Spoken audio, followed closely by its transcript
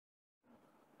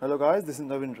Hello guys, this is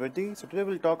Navin Reddy. So today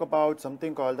we'll talk about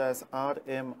something called as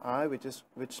RMI,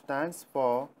 which stands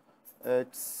for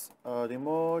it's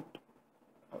remote.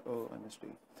 I missed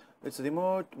it. It's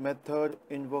remote method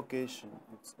invocation.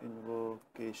 It's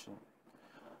invocation.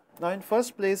 Now, in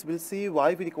first place, we'll see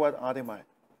why we require RMI.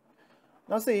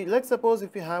 Now, see, let's suppose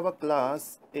if you have a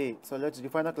class A. So let's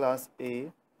define a class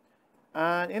A,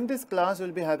 and in this class,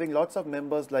 we'll be having lots of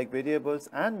members like variables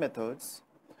and methods.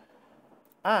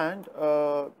 And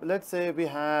let's say we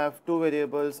have two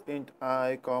variables int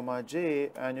I comma j,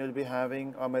 and you'll be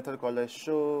having a method called as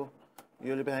show.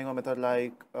 You'll be having a method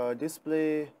like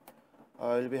display.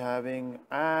 You'll be having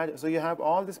add. So you have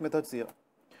all these methods here,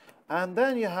 and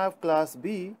then you have class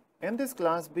B. In this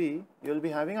class B, you'll be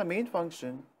having a main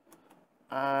function,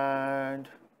 and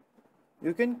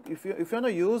you can, if you want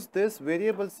to use this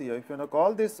variables here, if you want to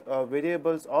call this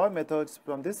variables or methods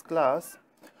from this class,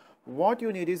 what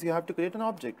you need is you have to create an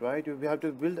object, right? We have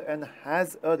to build an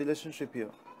has a relationship here.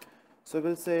 So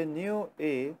we'll say new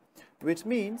A, which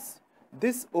means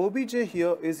this obj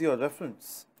here is your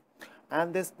reference,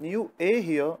 and this new A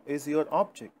here is your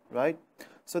object, right?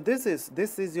 So this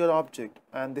is your object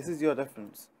and this is your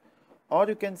reference. Or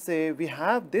you can say we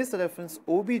have this reference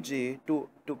obj to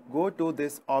go to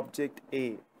this object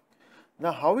A.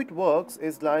 Now how it works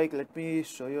is like, let me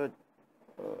show you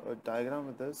a diagram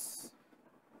with this.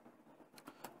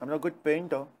 I'm not a good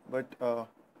painter, but we'll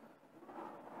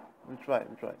try.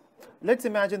 Let's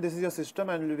imagine this is your system,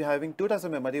 and you'll be having two types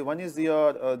of memory. One is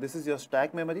your this is your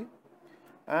stack memory,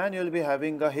 and you'll be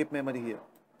having a heap memory here.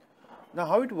 Now,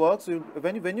 how it works?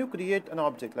 When you create an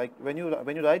object, like when you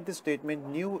write this statement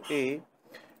new A,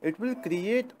 it will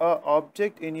create an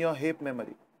object in your heap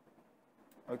memory.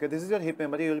 Okay, this is your heap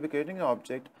memory. You will be creating an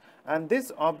object, and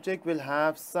this object will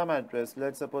have some address.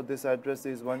 Let's suppose this address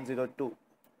is 102.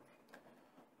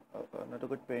 Not a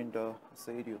good painter,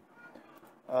 say you.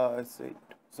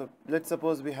 So let's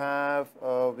suppose we have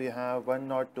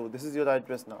 102. This is your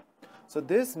address now. So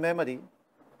this memory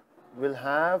will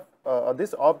have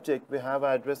this object will have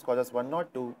an address called as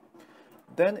 102.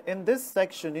 Then in this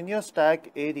section in your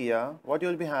stack area, what you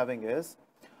will be having is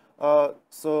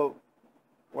so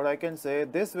what I can say,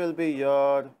 this will be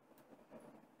your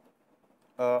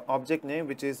object name,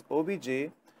 which is obj,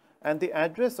 and the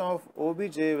address of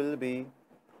obj will be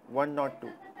 102.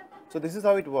 So this is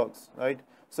how it works, right?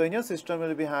 So in your system,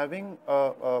 you'll be having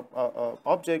a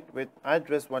object with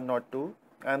address 102,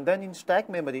 and then in stack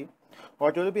memory,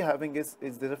 what you'll be having is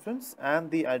the reference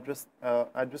and the address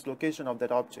location of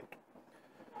that object.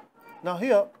 Now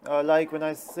here, like when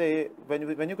I say when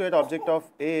you create object of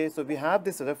A, so we have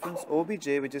this reference obj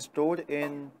which is stored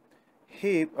in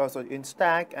heap, in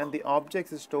stack, and the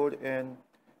object is stored in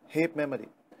heap memory.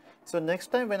 So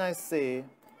next time when I say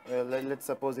let's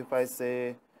suppose if I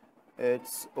say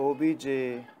it's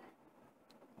obj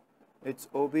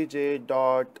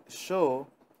dot show,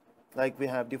 like we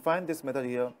have defined this method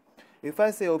here. If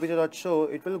I say obj dot show,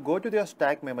 it will go to their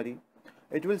stack memory.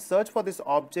 It will search for this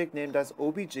object named as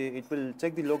obj. It will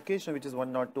check the location, which is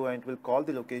 102, and it will call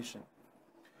the location.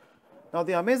 Now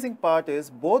the amazing part is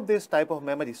both this type of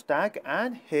memory, stack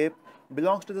and heap,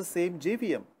 belongs to the same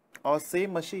JVM or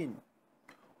same machine.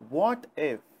 What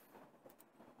if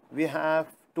we have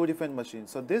two different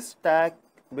machines? So this stack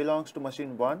belongs to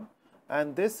machine 1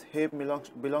 and this heap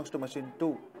belongs to machine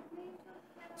 2.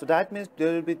 So that means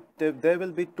there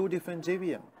will be two different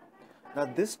JVM. Now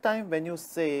this time when you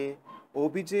say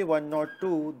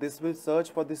obj102, this will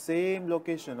search for the same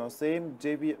location or same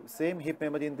heap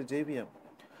memory in the JVM.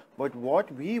 But what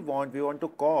we want to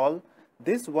call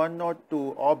this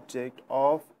 102 object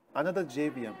of another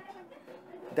JVM.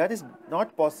 That is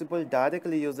not possible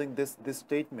directly using this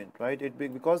statement, right?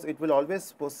 Because it will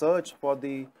always search for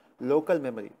the local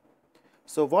memory.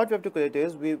 So what we have to create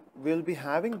is we will be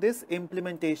having this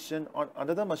implementation on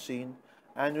another machine,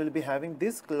 and we'll be having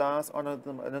this class on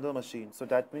another machine. So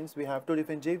that means we have two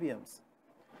different JVMs.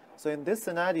 So in this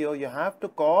scenario, you have to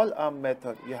call a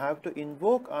method. You have to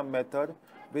invoke a method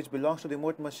which belongs to the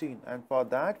remote machine, and for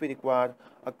that we require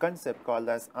a concept called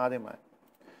as RMI.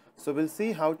 So we'll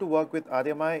see how to work with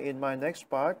RMI in my next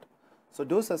part. So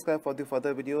do subscribe for the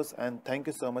further videos, and thank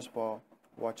you so much for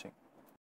watching.